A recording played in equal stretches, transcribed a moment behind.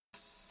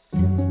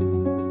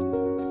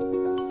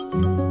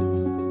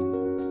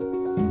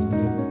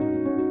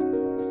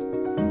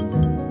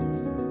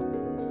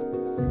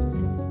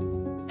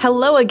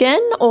Hello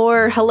again,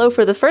 or hello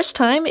for the first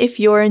time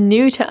if you're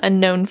new to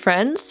Unknown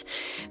Friends.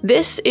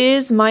 This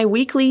is my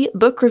weekly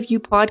book review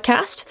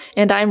podcast,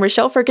 and I'm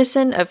Rochelle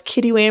Ferguson of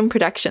Kittywam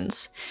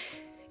Productions.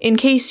 In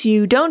case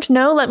you don't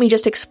know, let me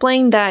just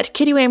explain that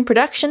Kittywam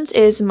Productions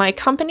is my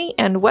company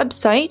and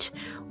website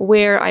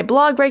where I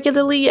blog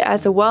regularly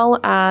as well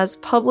as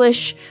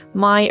publish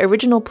my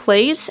original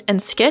plays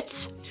and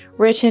skits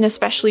written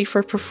especially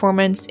for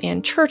performance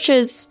in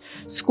churches,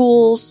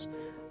 schools,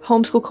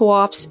 homeschool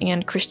co-ops,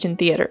 and Christian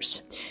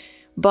theaters.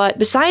 But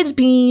besides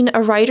being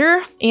a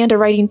writer and a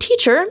writing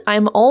teacher,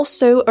 I'm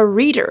also a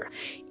reader.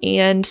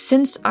 And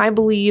since I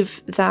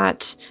believe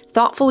that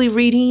thoughtfully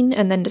reading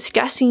and then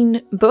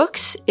discussing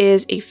books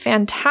is a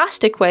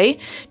fantastic way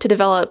to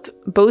develop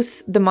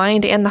both the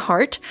mind and the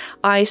heart,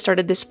 I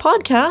started this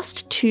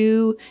podcast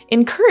to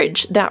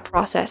encourage that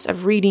process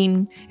of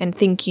reading and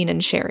thinking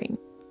and sharing.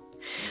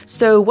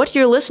 So what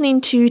you're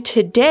listening to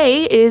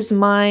today is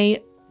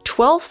my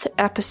 12th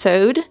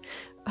episode.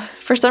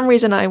 For some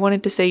reason, I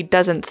wanted to say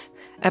dozenth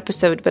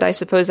episode, but I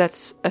suppose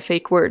that's a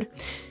fake word.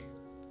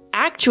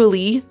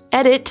 Actually,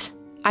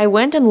 I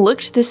went and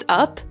looked this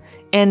up,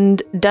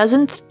 and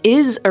dozenth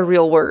is a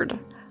real word.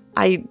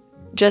 I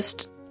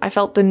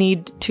felt the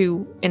need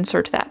to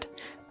insert that.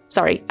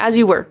 Sorry, as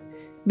you were.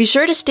 Be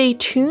sure to stay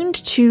tuned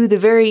to the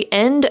very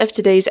end of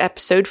today's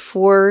episode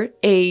for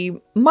a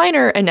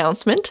minor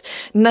announcement.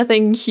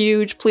 Nothing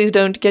huge, please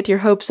don't get your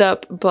hopes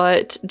up,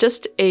 but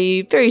just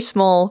a very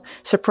small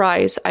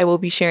surprise I will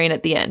be sharing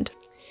at the end.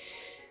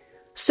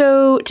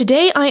 So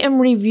today I am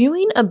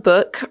reviewing a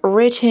book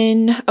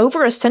written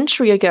over a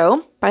century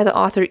ago by the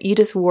author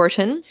Edith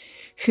Wharton,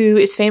 who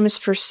is famous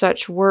for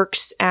such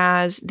works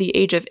as The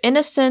Age of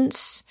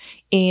Innocence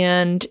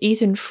and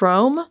Ethan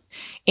Frome.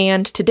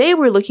 And today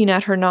we're looking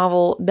at her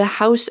novel, The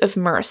House of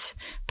Mirth,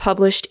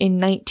 published in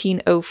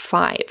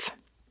 1905.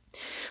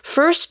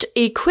 First,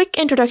 a quick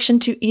introduction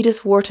to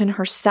Edith Wharton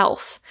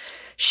herself.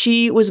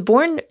 She was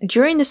born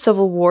during the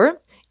Civil War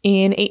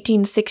in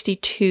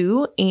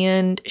 1862,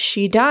 and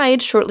she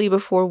died shortly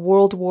before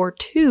World War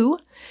II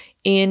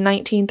in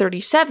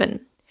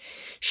 1937.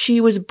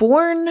 She was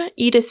born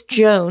Edith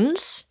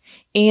Jones,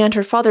 and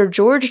her father,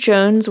 George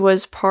Jones,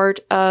 was part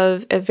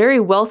of a very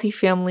wealthy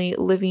family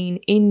living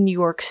in New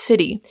York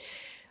City.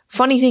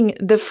 Funny thing,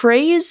 the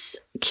phrase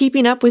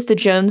keeping up with the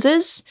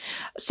Joneses,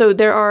 so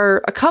there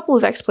are a couple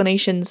of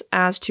explanations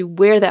as to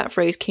where that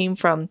phrase came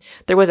from.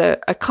 There was a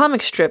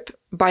comic strip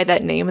by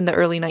that name in the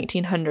early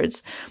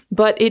 1900s,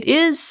 but it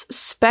is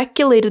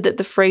speculated that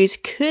the phrase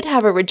could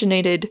have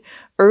originated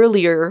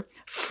earlier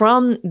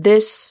from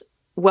this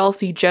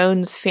wealthy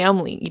Jones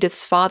family,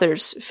 Edith's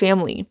father's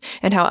family,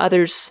 and how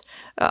others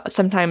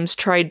sometimes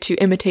tried to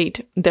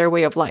imitate their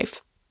way of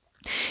life.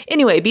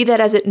 Anyway, be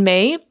that as it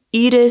may,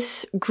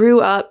 Edith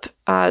grew up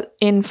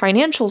in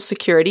financial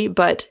security,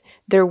 but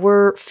there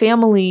were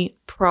family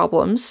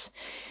problems.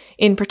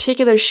 In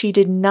particular, she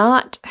did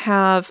not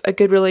have a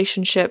good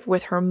relationship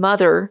with her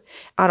mother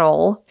at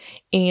all,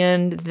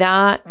 and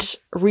that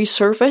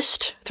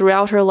resurfaced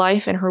throughout her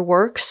life and her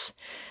works.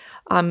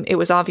 It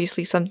was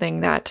obviously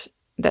something that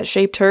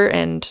shaped her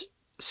and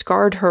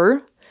scarred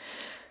her.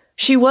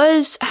 She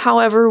was,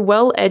 however,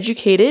 well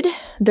educated,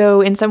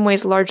 though in some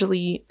ways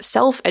largely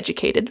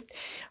self-educated.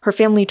 Her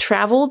family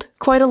traveled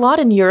quite a lot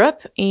in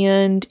Europe,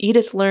 and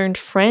Edith learned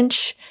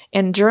French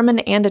and German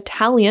and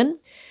Italian.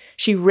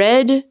 She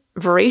read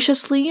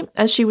voraciously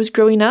as she was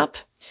growing up,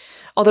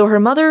 although her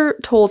mother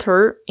told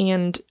her,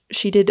 and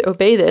she did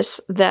obey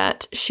this,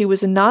 that she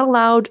was not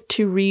allowed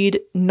to read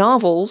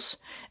novels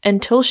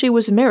until she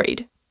was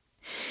married.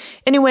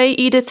 Anyway,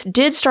 Edith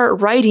did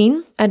start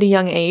writing at a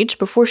young age.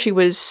 Before she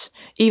was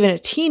even a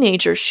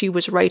teenager, she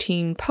was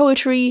writing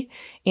poetry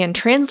and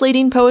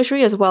translating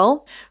poetry as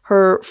well.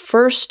 Her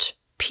first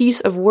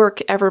piece of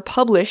work ever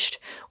published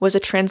was a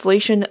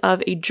translation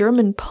of a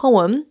German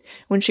poem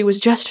when she was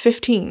just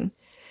 15.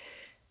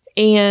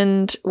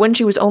 And when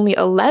she was only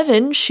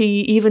 11, she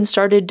even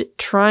started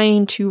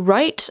trying to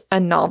write a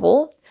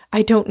novel.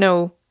 I don't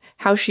know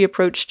how she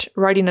approached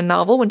writing a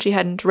novel when she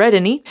hadn't read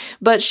any,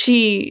 but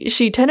she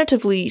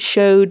tentatively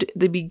showed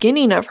the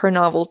beginning of her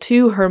novel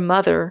to her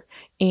mother,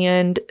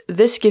 and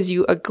this gives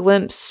you a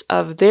glimpse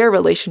of their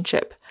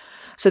relationship.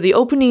 So the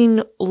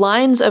opening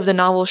lines of the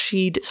novel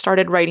she'd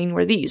started writing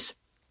were these.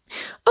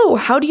 "Oh,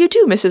 how do you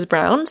do, Mrs.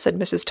 Brown?" said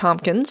Mrs.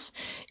 Tompkins.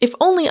 "If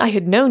only I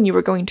had known you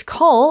were going to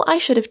call, I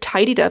should have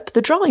tidied up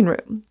the drawing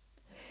room."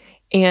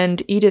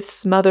 And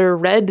Edith's mother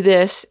read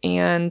this,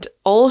 and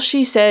all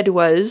she said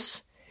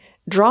was,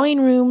 "Drawing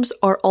rooms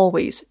are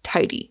always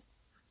tidy."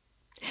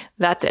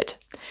 That's it.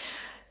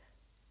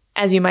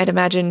 As you might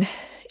imagine,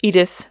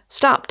 Edith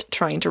stopped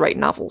trying to write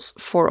novels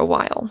for a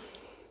while.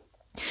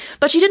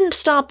 But she didn't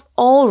stop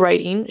all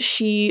writing.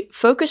 She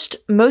focused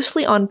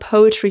mostly on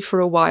poetry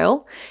for a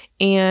while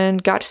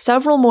and got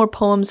several more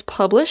poems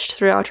published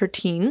throughout her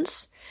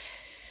teens.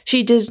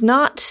 She does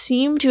not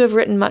seem to have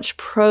written much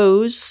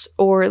prose,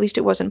 or at least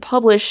it wasn't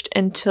published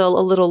until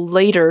a little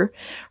later.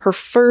 Her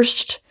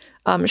first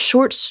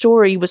Short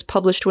story was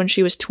published when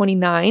she was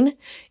 29,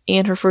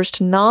 and her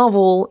first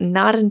novel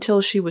not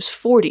until she was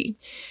 40.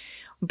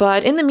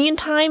 But in the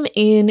meantime,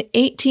 in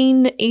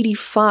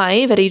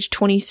 1885, at age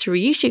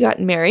 23, she got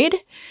married,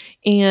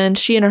 and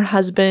she and her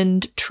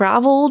husband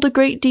traveled a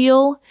great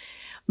deal,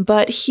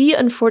 but he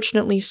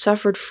unfortunately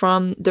suffered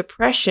from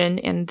depression,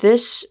 and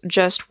this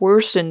just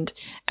worsened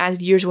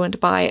as years went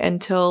by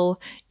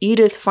until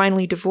Edith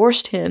finally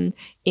divorced him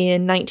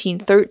in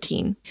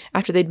 1913,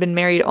 after they'd been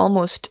married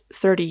almost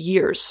 30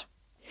 years.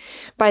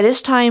 By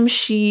this time,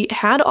 she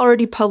had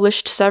already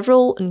published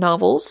several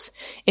novels,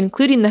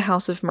 including The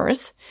House of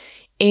Mirth,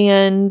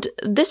 and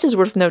this is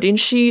worth noting,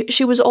 she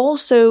was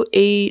also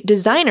a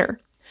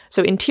designer,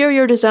 so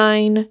interior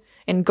design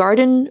and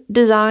garden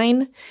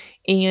design,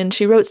 and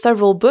she wrote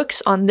several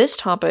books on this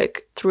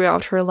topic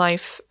throughout her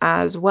life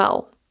as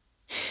well.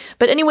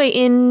 But anyway,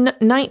 in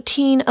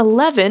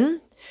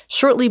 1911,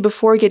 shortly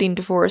before getting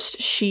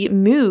divorced, she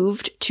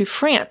moved to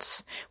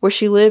France, where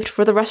she lived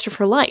for the rest of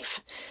her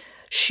life.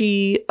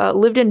 She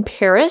lived in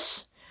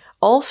Paris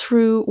all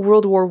through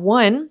World War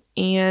I,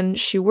 and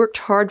she worked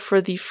hard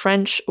for the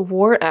French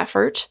war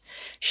effort.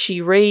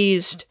 She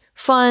raised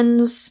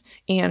funds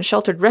and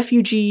sheltered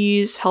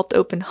refugees, helped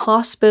open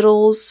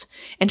hospitals,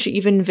 and she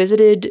even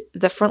visited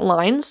the front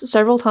lines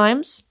several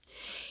times.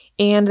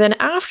 And then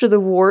after the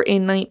war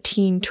in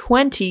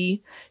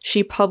 1920,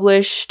 she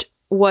published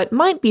what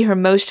might be her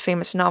most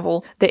famous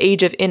novel, The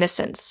Age of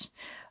Innocence,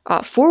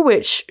 for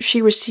which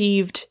she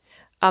received,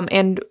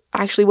 and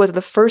actually was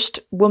the first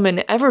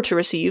woman ever to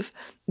receive,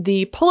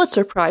 the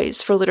Pulitzer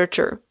Prize for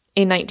Literature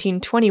in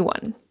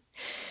 1921.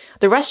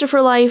 The rest of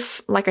her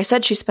life, like I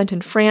said, she spent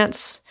in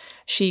France.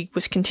 She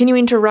was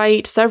continuing to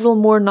write several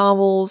more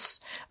novels,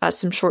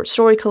 some short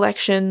story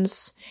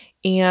collections,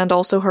 and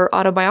also her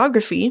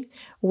autobiography,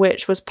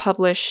 which was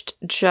published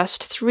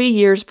just 3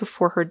 years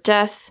before her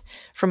death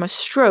from a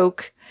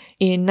stroke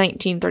in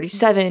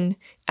 1937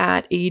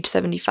 at age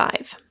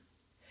 75.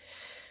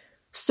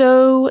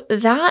 So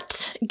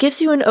that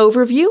gives you an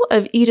overview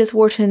of Edith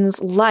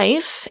Wharton's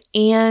life,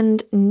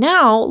 and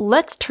now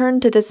let's turn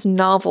to this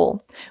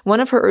novel, one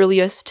of her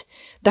earliest,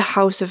 The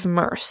House of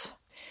Mirth.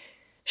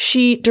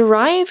 She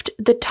derived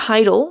the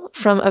title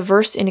from a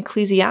verse in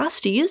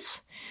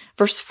Ecclesiastes,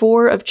 verse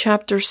 4 of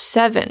chapter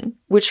 7,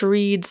 which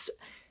reads,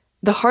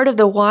 "The heart of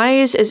the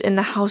wise is in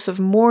the house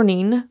of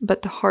mourning,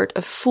 but the heart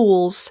of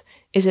fools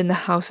is in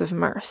the house of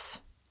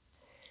mirth."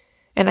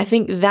 And I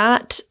think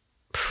that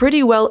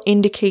pretty well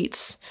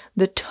indicates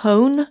the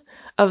tone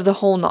of the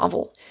whole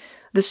novel.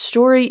 The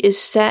story is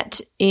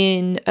set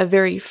in a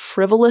very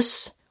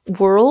frivolous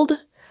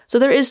world, so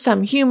there is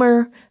some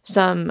humor,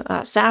 some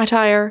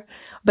satire,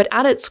 but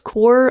at its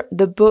core,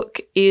 the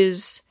book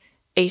is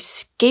a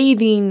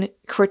scathing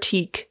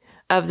critique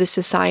of the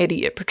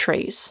society it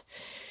portrays.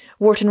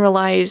 Wharton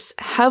relies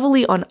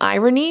heavily on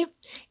irony,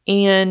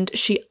 and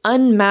she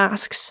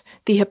unmasks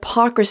the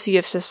hypocrisy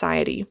of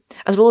society,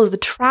 as well as the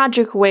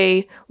tragic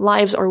way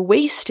lives are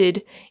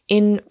wasted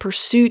in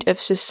pursuit of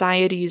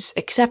society's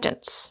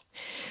acceptance.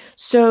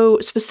 So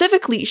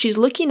specifically, she's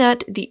looking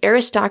at the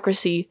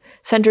aristocracy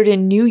centered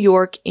in New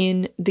York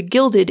in the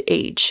Gilded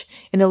Age,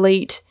 in the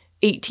late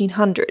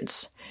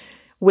 1800s,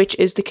 which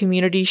is the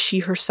community she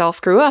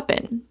herself grew up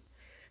in.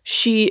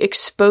 She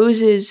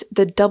exposes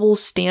the double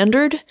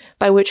standard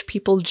by which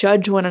people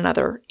judge one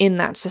another in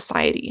that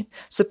society,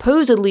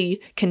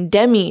 supposedly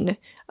condemning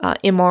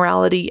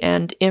immorality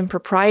and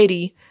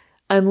impropriety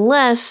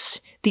unless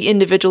the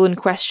individual in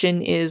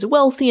question is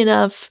wealthy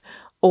enough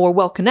or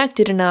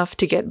well-connected enough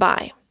to get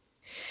by.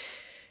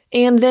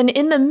 And then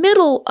in the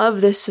middle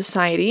of this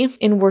society,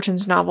 in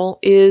Wharton's novel,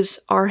 is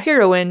our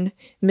heroine,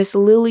 Miss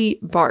Lily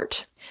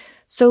Bart.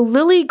 So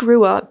Lily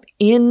grew up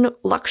in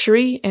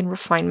luxury and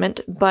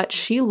refinement, but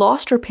she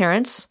lost her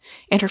parents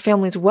and her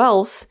family's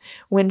wealth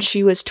when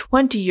she was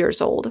 20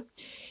 years old.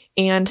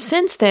 And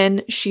since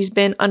then, she's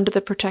been under the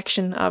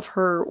protection of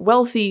her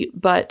wealthy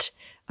but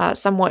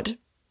somewhat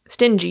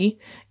stingy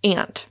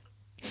aunt.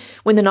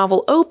 When the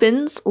novel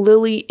opens,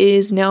 Lily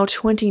is now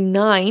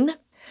 29,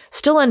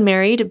 still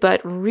unmarried,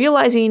 but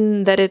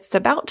realizing that it's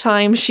about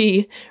time,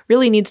 she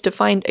really needs to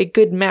find a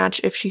good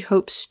match if she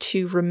hopes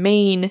to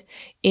remain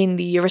in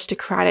the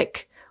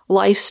aristocratic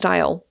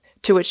lifestyle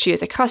to which she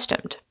is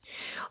accustomed.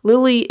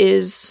 Lily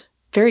is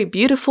very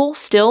beautiful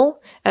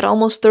still at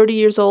almost 30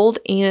 years old,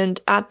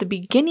 and at the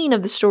beginning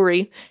of the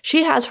story,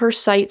 she has her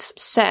sights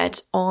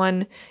set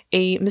on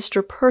a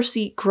Mr.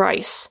 Percy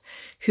Gryce,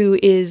 who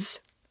is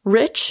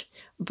rich,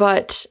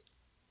 but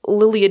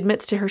Lily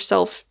admits to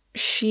herself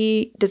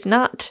she does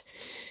not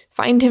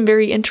find him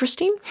very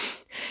interesting.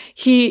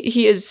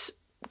 He is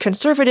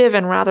conservative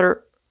and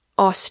rather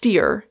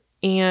austere,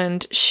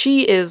 and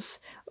she is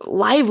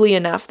lively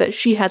enough that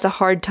she has a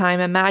hard time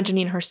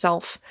imagining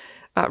herself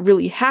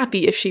really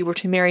happy if she were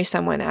to marry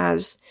someone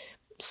as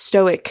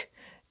stoic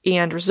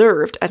and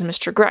reserved as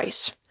Mr.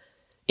 Gryce.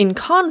 In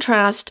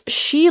contrast,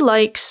 she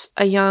likes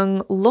a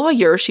young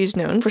lawyer she's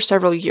known for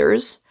several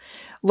years,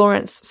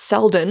 Lawrence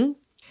Selden,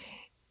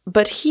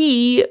 But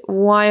he,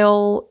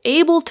 while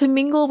able to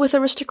mingle with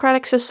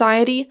aristocratic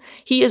society,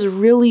 he is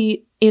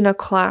really in a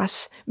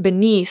class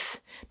beneath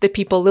the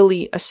people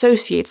Lily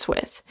associates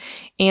with.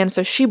 And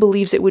so she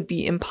believes it would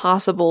be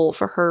impossible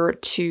for her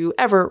to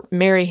ever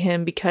marry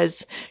him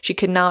because she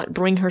could not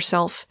bring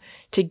herself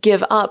to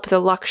give up the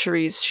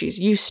luxuries she's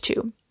used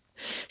to.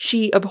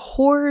 She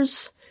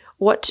abhors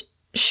what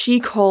she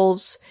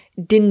calls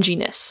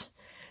dinginess,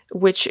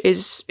 which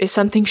is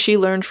something she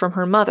learned from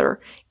her mother.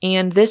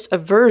 And this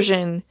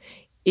aversion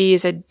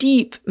is a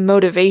deep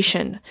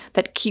motivation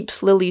that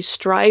keeps Lily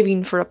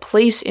striving for a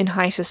place in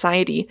high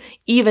society,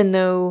 even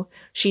though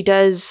she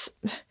does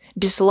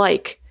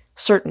dislike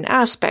certain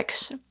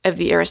aspects of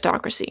the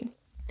aristocracy.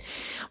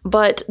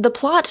 But the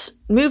plot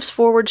moves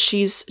forward.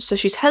 She's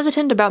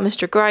hesitant about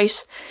Mr.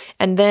 Gryce,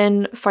 and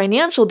then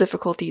financial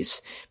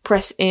difficulties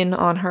press in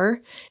on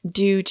her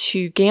due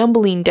to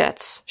gambling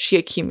debts she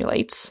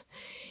accumulates.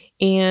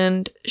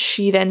 And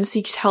she then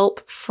seeks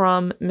help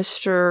from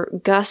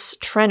Mr. Gus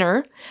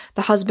Trenner,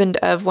 the husband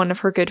of one of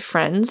her good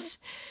friends.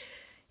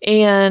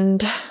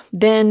 And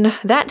then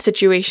that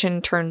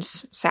situation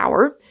turns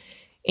sour,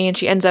 and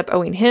she ends up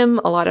owing him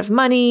a lot of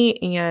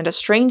money and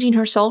estranging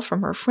herself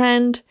from her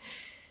friend.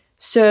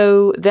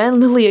 So then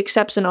Lily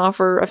accepts an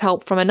offer of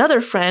help from another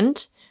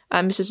friend,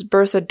 Mrs.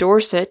 Bertha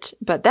Dorset,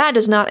 but that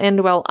does not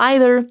end well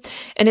either.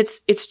 And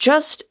it's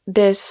just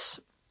this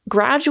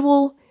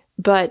gradual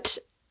but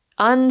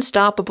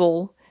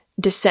unstoppable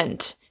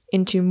descent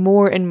into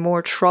more and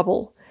more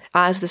trouble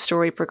as the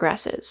story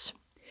progresses.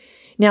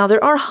 Now,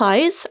 there are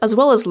highs as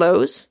well as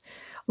lows.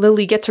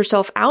 Lily gets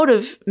herself out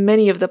of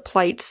many of the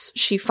plights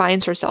she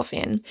finds herself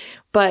in,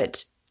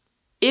 but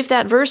if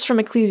that verse from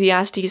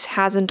Ecclesiastes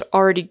hasn't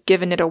already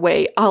given it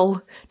away,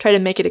 I'll try to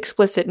make it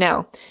explicit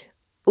now.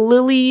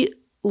 Lily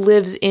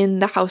lives in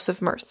the house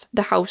of mirth,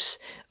 the house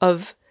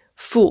of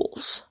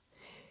fools.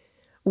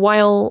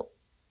 While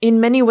in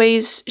many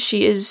ways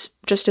she is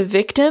just a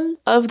victim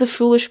of the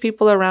foolish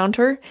people around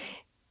her,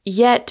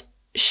 yet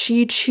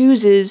she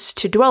chooses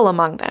to dwell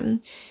among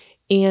them.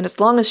 And as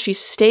long as she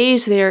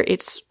stays there,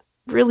 it's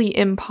really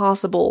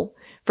impossible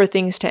for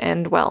things to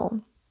end well.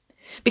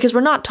 Because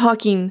we're not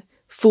talking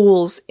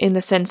fools in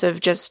the sense of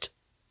just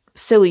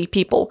silly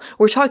people.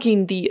 We're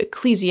talking the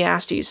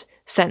Ecclesiastes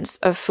sense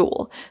of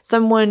fool.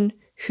 Someone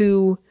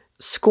who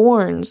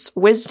scorns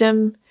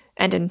wisdom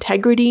and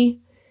integrity.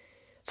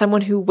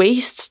 Someone who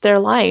wastes their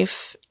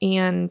life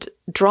and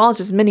draws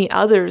as many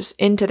others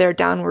into their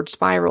downward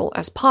spiral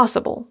as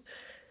possible.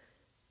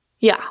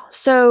 Yeah,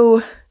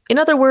 so in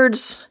other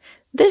words,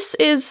 this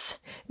is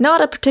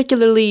not a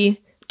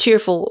particularly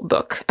cheerful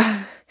book.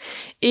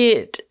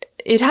 It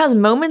has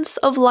moments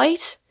of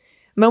light,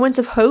 moments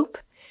of hope,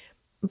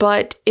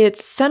 but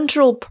its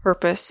central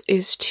purpose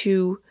is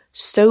to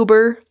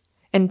sober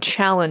and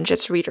challenge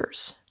its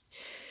readers.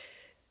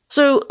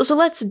 So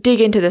let's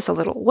dig into this a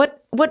little.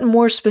 What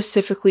more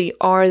specifically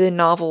are the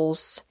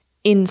novel's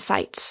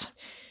insights?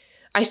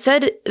 I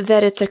said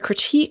that it's a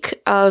critique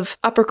of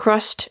upper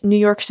crust New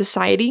York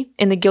society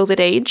in the Gilded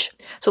Age.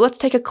 So let's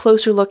take a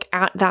closer look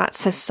at that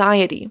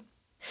society.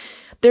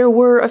 There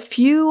were a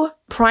few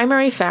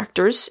primary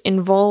factors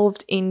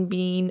involved in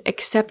being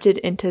accepted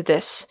into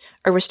this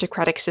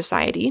aristocratic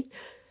society.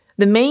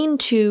 The main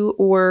two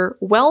were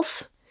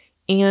wealth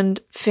and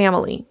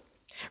family.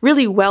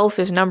 Really, wealth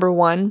is number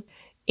one,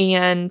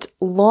 and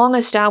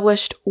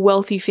long-established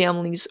wealthy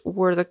families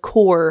were the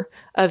core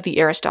of the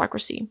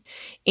aristocracy.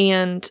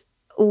 And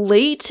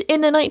late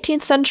in the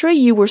 19th century,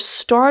 you were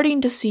starting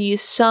to see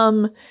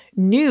some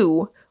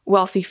new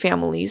wealthy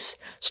families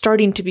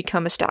starting to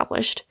become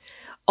established,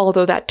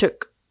 although that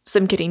took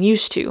some getting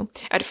used to.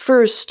 At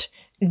first,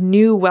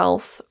 new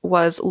wealth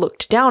was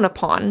looked down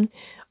upon,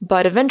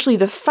 but eventually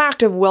the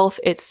fact of wealth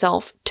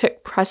itself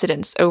took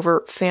precedence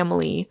over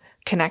family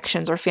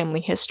connections or family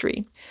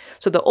history.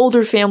 So the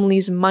older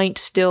families might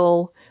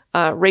still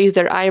raise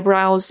their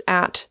eyebrows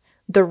at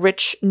the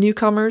rich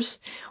newcomers,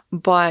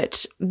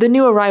 but the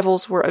new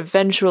arrivals were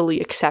eventually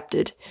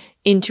accepted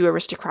into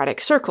aristocratic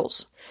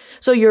circles.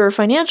 So your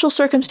financial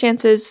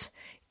circumstances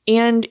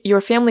and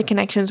your family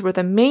connections were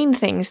the main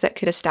things that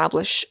could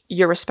establish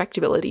your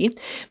respectability.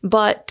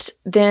 But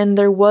then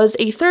there was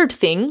a third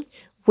thing,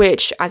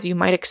 which, as you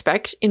might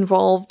expect,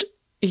 involved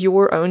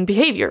your own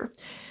behavior.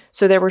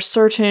 So there were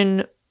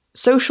certain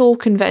social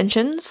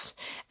conventions,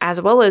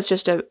 as well as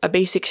just a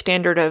basic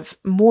standard of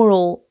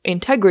moral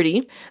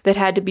integrity that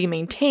had to be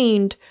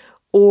maintained,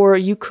 or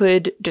you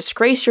could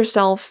disgrace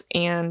yourself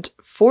and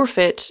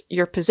forfeit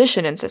your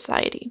position in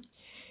society.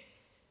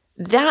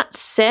 That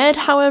said,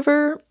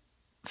 however,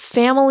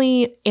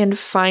 family and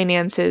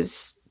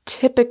finances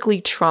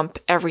typically trump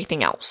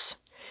everything else.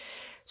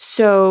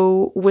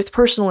 So with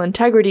personal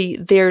integrity,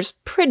 there's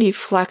pretty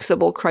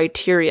flexible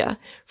criteria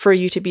for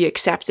you to be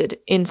accepted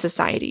in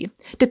society.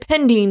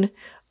 Depending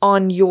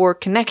on your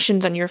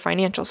connections and your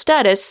financial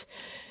status,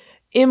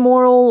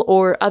 immoral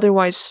or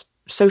otherwise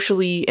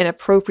socially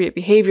inappropriate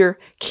behavior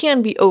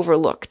can be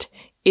overlooked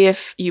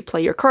if you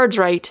play your cards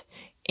right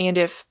and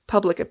if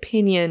public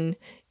opinion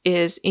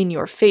is in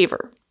your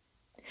favor.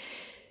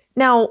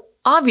 Now,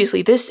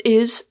 obviously, this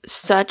is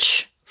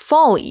such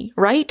folly,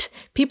 right?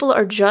 People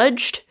are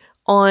judged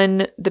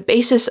on the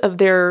basis of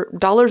their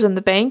dollars in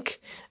the bank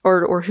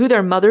or who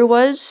their mother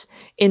was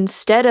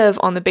instead of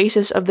on the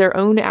basis of their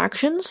own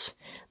actions.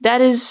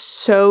 That is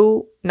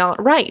so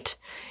not right.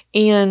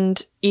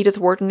 And Edith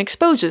Wharton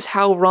exposes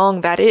how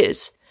wrong that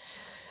is.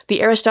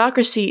 The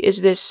aristocracy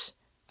is this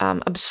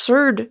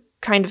absurd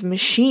kind of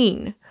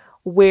machine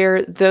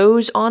where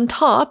those on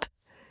top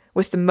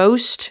with the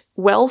most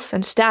wealth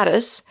and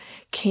status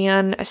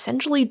can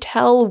essentially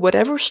tell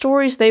whatever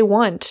stories they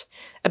want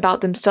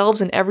about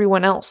themselves and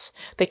everyone else.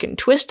 They can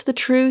twist the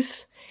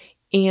truth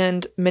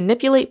and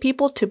manipulate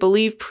people to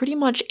believe pretty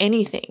much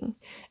anything.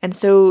 And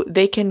so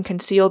they can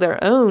conceal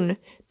their own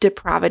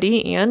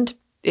depravity, and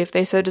if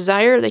they so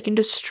desire, they can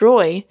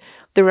destroy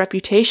the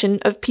reputation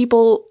of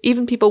people,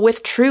 even people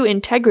with true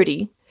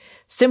integrity,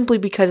 simply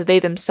because they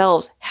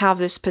themselves have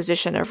this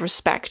position of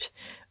respect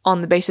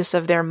on the basis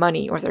of their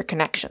money or their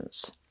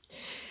connections.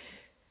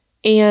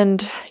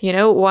 And,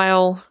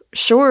 while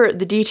sure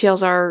the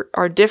details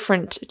are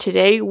different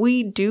today,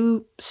 we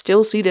do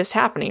still see this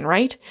happening,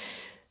 right?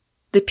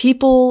 The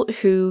people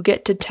who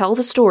get to tell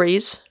the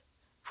stories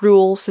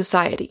rule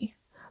society.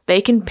 They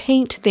can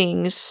paint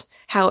things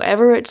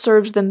however it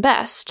serves them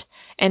best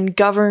and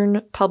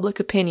govern public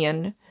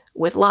opinion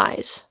with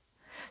lies.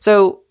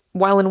 So,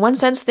 while in one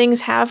sense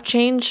things have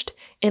changed,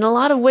 in a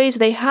lot of ways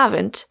they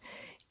haven't.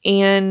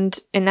 And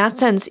in that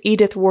sense,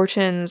 Edith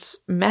Wharton's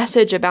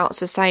message about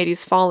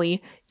society's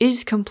folly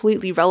is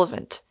completely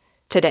relevant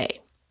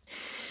today.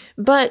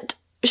 But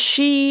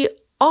she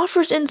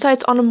offers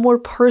insights on a more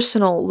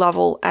personal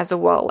level as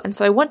well. And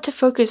so I want to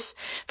focus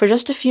for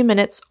just a few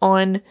minutes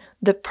on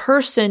the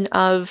person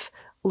of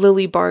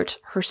Lily Bart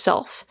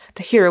herself,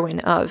 the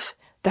heroine of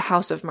The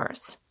House of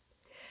Mirth.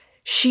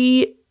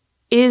 She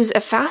is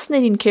a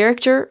fascinating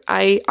character.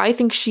 I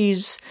think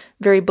she's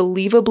very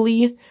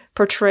believably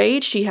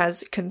portrayed. She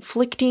has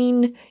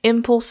conflicting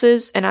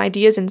impulses and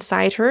ideas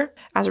inside her,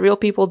 as real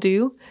people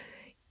do,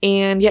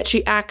 and yet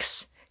she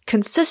acts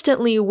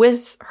consistently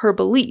with her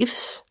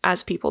beliefs,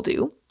 as people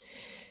do.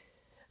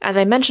 As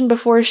I mentioned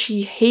before,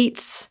 she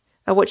hates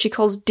what she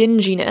calls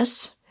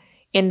dinginess,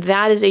 and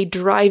that is a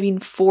driving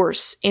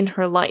force in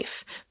her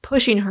life,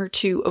 pushing her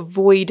to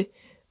avoid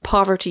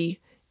poverty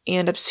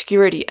and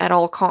obscurity at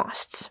all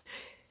costs.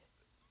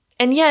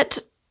 And yet,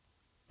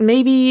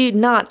 maybe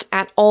not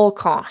at all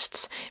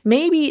costs.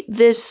 Maybe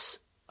this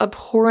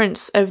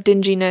abhorrence of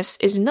dinginess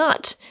is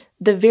not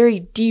the very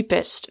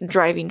deepest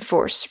driving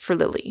force for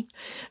Lily,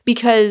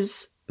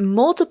 because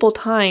multiple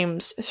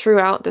times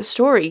throughout the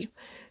story,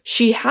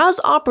 she has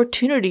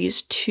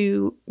opportunities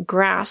to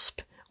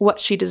grasp what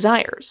she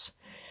desires.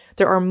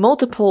 There are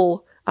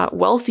multiple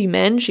wealthy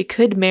men she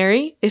could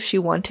marry if she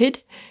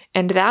wanted,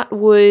 and that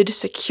would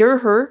secure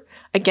her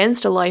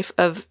against a life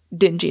of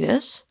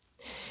dinginess.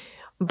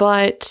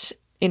 But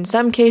in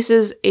some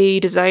cases, a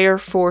desire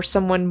for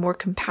someone more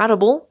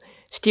compatible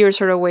steers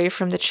her away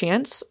from the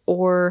chance,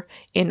 or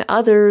in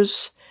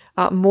others,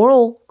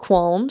 moral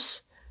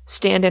qualms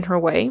stand in her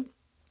way.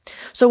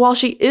 So while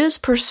she is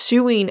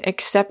pursuing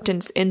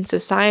acceptance in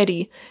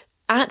society,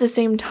 at the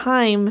same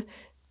time,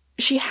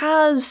 she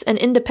has an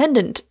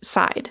independent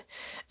side,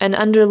 an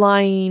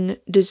underlying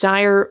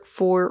desire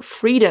for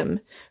freedom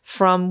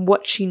from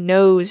what she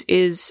knows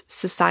is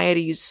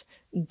society's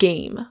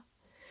game.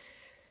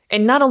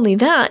 And not only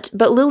that,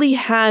 but Lily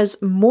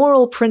has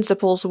moral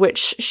principles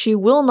which she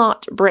will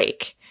not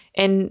break,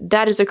 and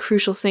that is a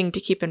crucial thing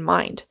to keep in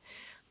mind.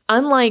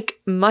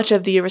 Unlike much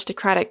of the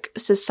aristocratic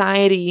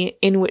society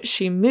in which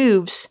she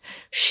moves,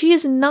 she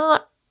is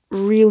not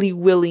really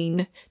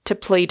willing to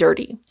play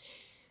dirty.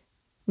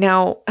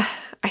 Now,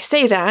 I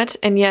say that,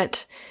 and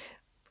yet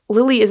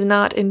Lily is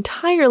not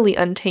entirely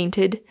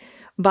untainted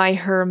by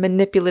her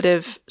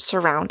manipulative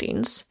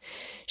surroundings.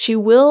 She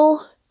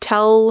will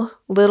tell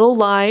little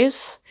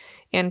lies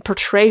and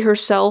portray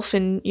herself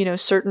in,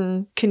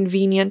 certain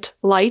convenient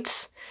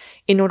lights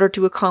in order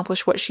to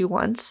accomplish what she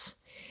wants.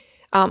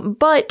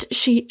 But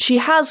she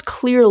has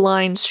clear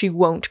lines she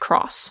won't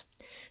cross.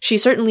 She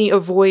certainly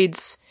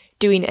avoids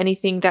doing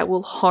anything that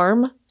will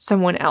harm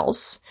someone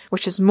else,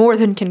 which is more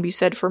than can be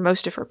said for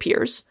most of her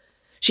peers.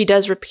 She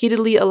does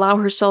repeatedly allow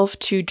herself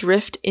to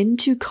drift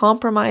into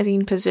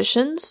compromising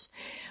positions,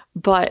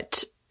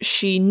 but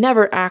she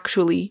never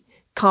actually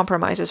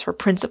compromises her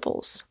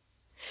principles.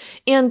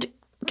 And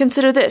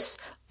consider this,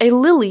 a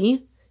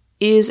lily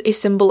is a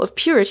symbol of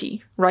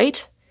purity,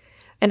 right?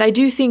 And I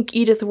do think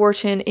Edith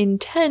Wharton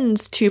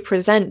intends to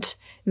present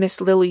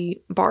Miss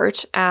Lily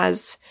Bart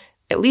as,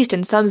 at least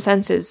in some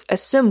senses, a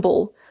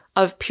symbol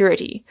of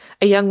purity,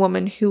 a young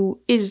woman who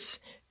is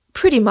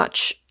pretty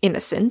much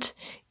innocent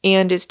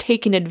and is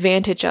taken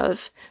advantage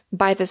of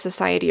by the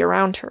society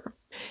around her.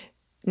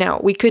 Now,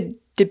 we could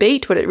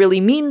debate what it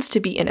really means to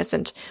be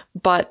innocent,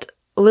 but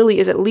Lily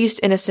is at least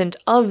innocent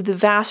of the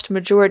vast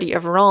majority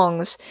of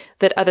wrongs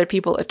that other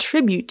people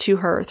attribute to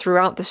her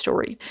throughout the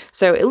story.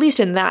 So at least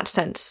in that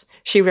sense,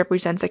 she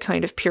represents a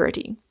kind of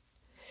purity.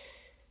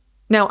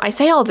 Now, I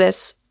say all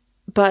this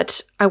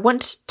But I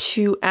want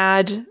to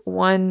add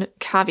one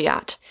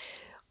caveat.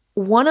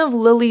 One of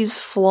Lily's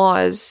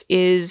flaws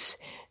is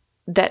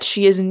that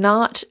she is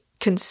not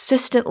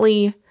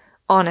consistently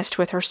honest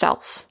with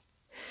herself.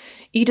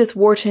 Edith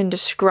Wharton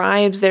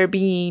describes there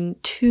being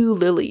two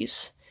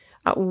Lilies,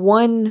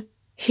 one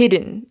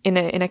hidden in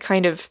a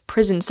kind of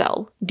prison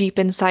cell deep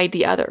inside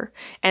the other,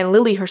 and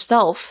Lily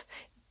herself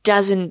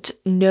doesn't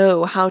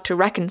know how to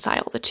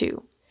reconcile the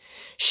two.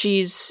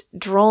 She's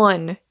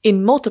drawn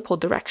in multiple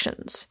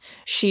directions.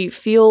 She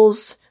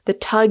feels the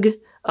tug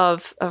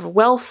of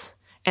wealth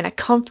and a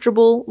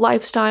comfortable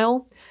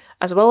lifestyle,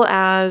 as well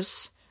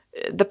as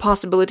the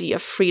possibility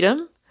of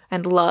freedom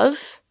and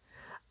love,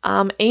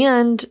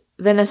 and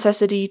the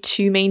necessity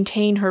to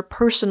maintain her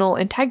personal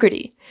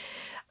integrity.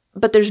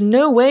 But there's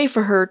no way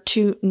for her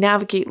to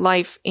navigate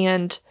life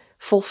and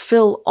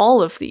fulfill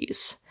all of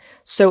these.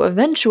 So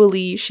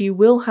eventually she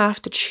will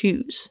have to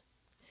choose.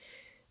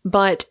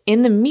 But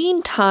in the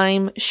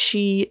meantime,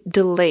 she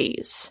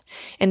delays.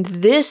 And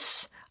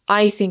this,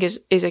 I think,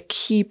 is a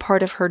key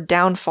part of her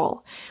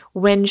downfall.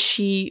 When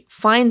she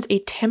finds a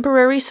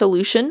temporary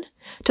solution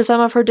to some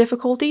of her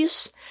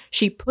difficulties,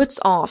 she puts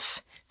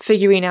off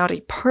figuring out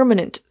a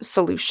permanent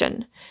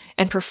solution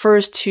and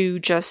prefers to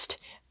just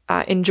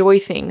enjoy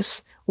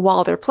things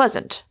while they're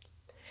pleasant.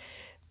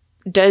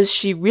 Does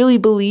she really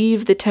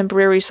believe the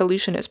temporary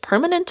solution is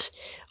permanent?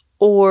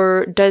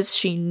 Or does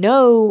she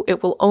know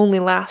it will only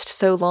last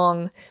so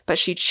long, but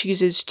she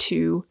chooses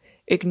to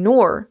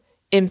ignore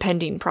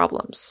impending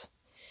problems?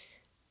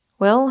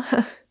 Well,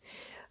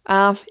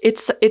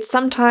 it's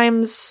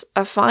sometimes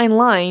a fine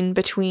line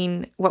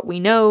between what we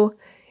know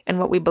and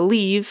what we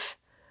believe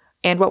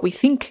and what we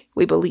think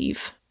we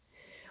believe.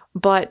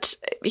 But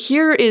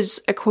here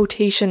is a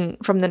quotation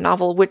from the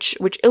novel which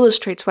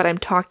illustrates what I'm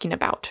talking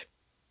about.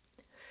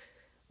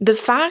 The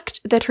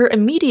fact that her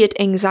immediate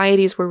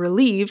anxieties were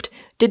relieved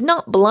did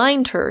not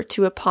blind her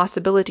to a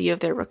possibility of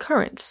their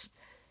recurrence.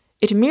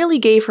 It merely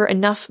gave her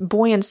enough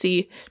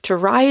buoyancy to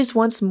rise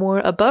once more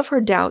above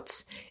her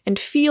doubts and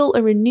feel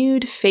a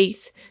renewed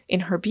faith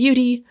in her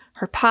beauty,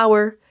 her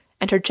power,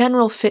 and her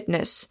general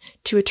fitness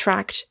to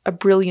attract a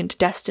brilliant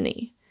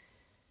destiny.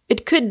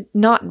 It could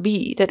not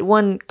be that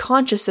one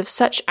conscious of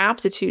such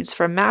aptitudes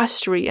for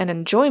mastery and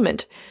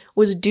enjoyment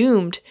was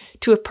doomed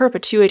to a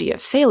perpetuity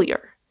of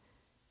failure.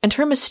 And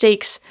her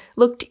mistakes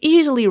looked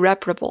easily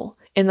reparable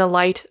in the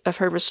light of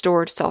her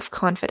restored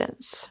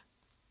self-confidence.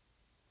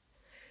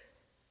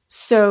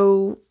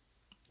 So,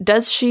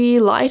 does she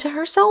lie to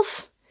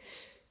herself?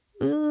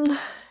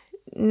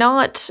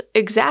 Not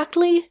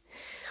exactly,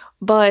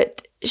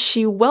 but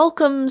she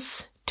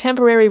welcomes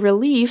temporary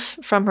relief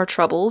from her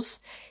troubles,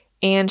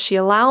 and she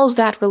allows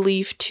that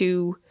relief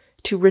to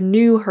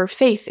renew her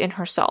faith in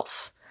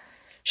herself.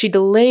 She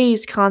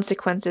delays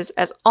consequences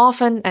as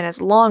often and as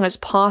long as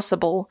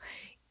possible,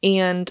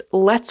 and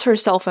lets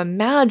herself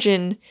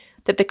imagine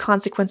that the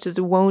consequences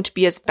won't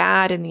be as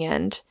bad in the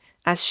end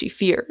as she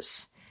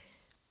fears.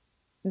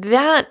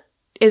 That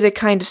is a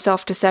kind of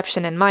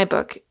self-deception in my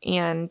book,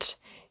 and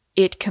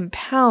it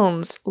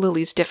compounds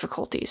Lily's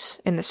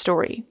difficulties in the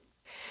story.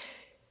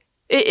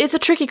 It's a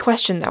tricky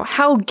question, though.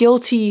 How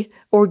guilty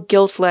or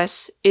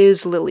guiltless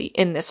is Lily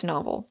in this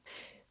novel?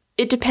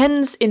 It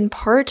depends in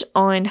part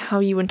on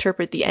how you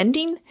interpret the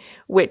ending,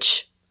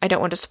 which I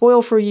don't want to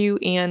spoil for you,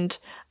 and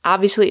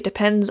obviously it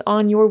depends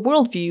on your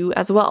worldview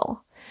as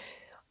well.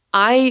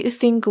 I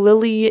think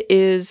Lily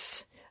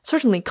is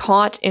certainly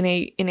caught in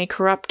a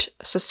corrupt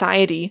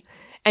society,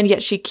 and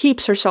yet she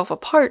keeps herself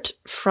apart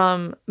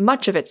from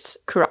much of its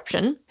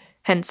corruption,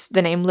 hence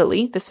the name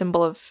Lily, the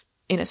symbol of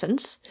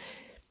innocence.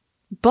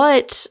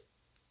 But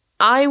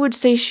I would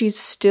say she's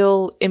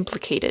still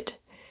implicated.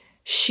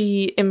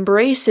 She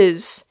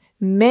embraces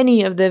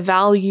many of the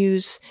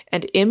values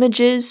and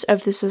images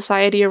of the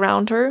society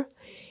around her,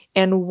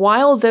 and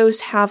while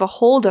those have a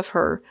hold of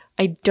her,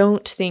 I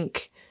don't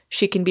think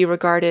she can be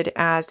regarded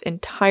as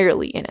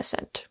entirely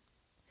innocent.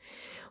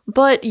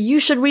 But you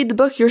should read the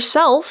book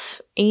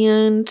yourself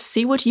and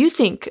see what you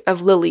think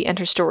of Lily and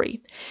her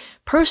story.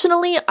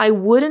 Personally, I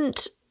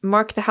wouldn't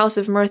mark The House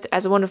of Mirth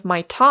as one of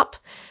my top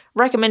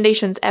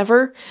recommendations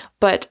ever,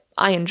 but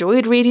I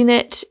enjoyed reading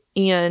it,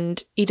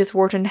 and Edith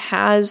Wharton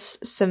has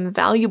some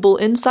valuable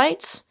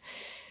insights.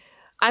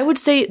 I would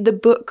say the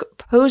book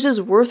poses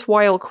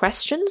worthwhile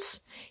questions,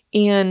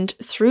 and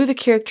through the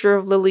character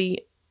of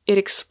Lily, it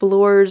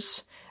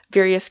explores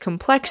various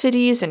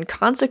complexities and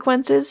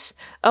consequences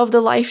of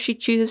the life she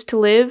chooses to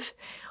live,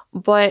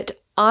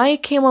 but I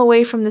came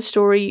away from the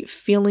story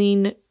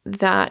feeling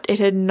that it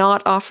had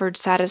not offered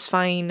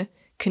satisfying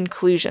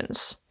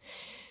conclusions.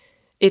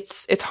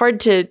 It's hard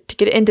to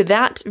get into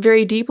that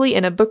very deeply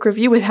in a book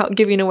review without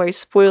giving away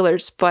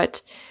spoilers,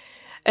 but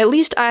at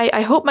least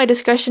I hope my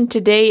discussion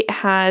today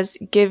has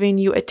given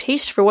you a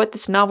taste for what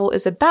this novel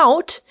is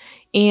about,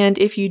 and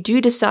if you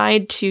do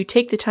decide to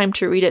take the time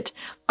to read it,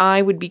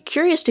 I would be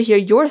curious to hear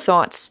your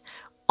thoughts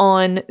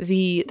on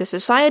the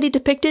society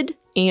depicted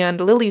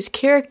and Lily's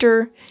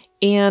character,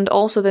 and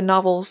also the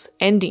novel's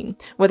ending,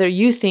 whether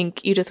you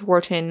think Edith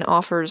Wharton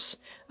offers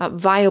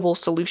viable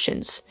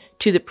solutions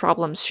to the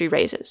problems she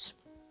raises.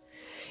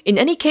 In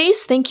any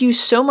case, thank you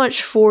so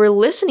much for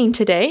listening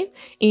today,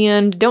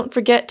 and don't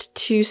forget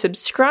to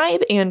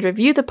subscribe and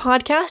review the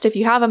podcast if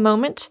you have a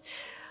moment.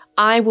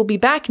 I will be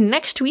back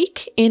next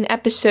week in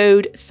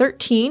episode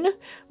 13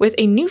 with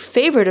a new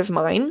favorite of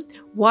mine,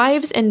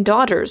 Wives and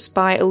Daughters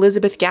by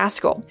Elizabeth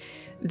Gaskell.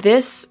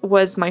 This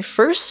was my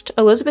first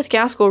Elizabeth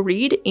Gaskell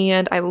read,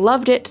 and I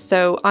loved it,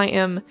 so I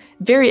am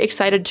very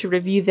excited to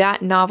review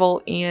that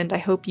novel, and I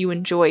hope you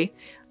enjoy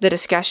the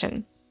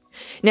discussion.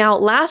 Now,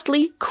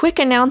 lastly, quick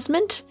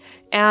announcement.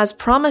 As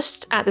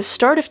promised at the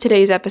start of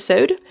today's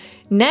episode,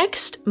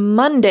 next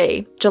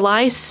Monday,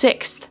 July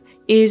 6th,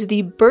 is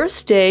the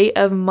birthday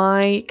of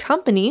my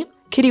company,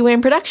 Kitty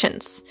Wham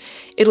Productions.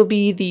 It'll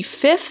be the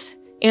 5th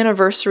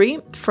anniversary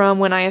from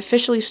when I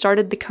officially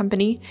started the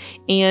company,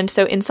 and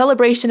so in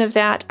celebration of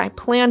that, I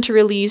plan to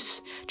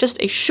release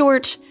just a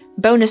short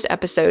bonus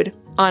episode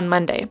on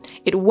Monday.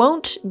 It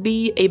won't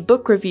be a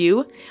book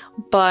review,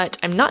 but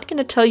I'm not going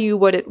to tell you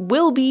what it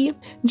will be,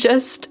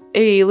 just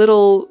a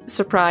little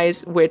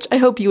surprise, which I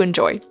hope you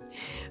enjoy.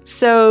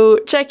 So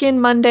check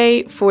in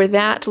Monday for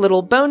that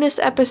little bonus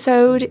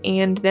episode,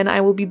 and then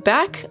I will be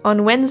back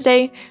on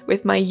Wednesday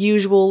with my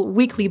usual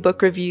weekly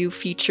book review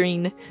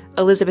featuring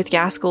Elizabeth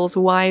Gaskell's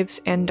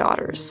Wives and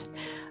Daughters.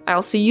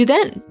 I'll see you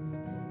then!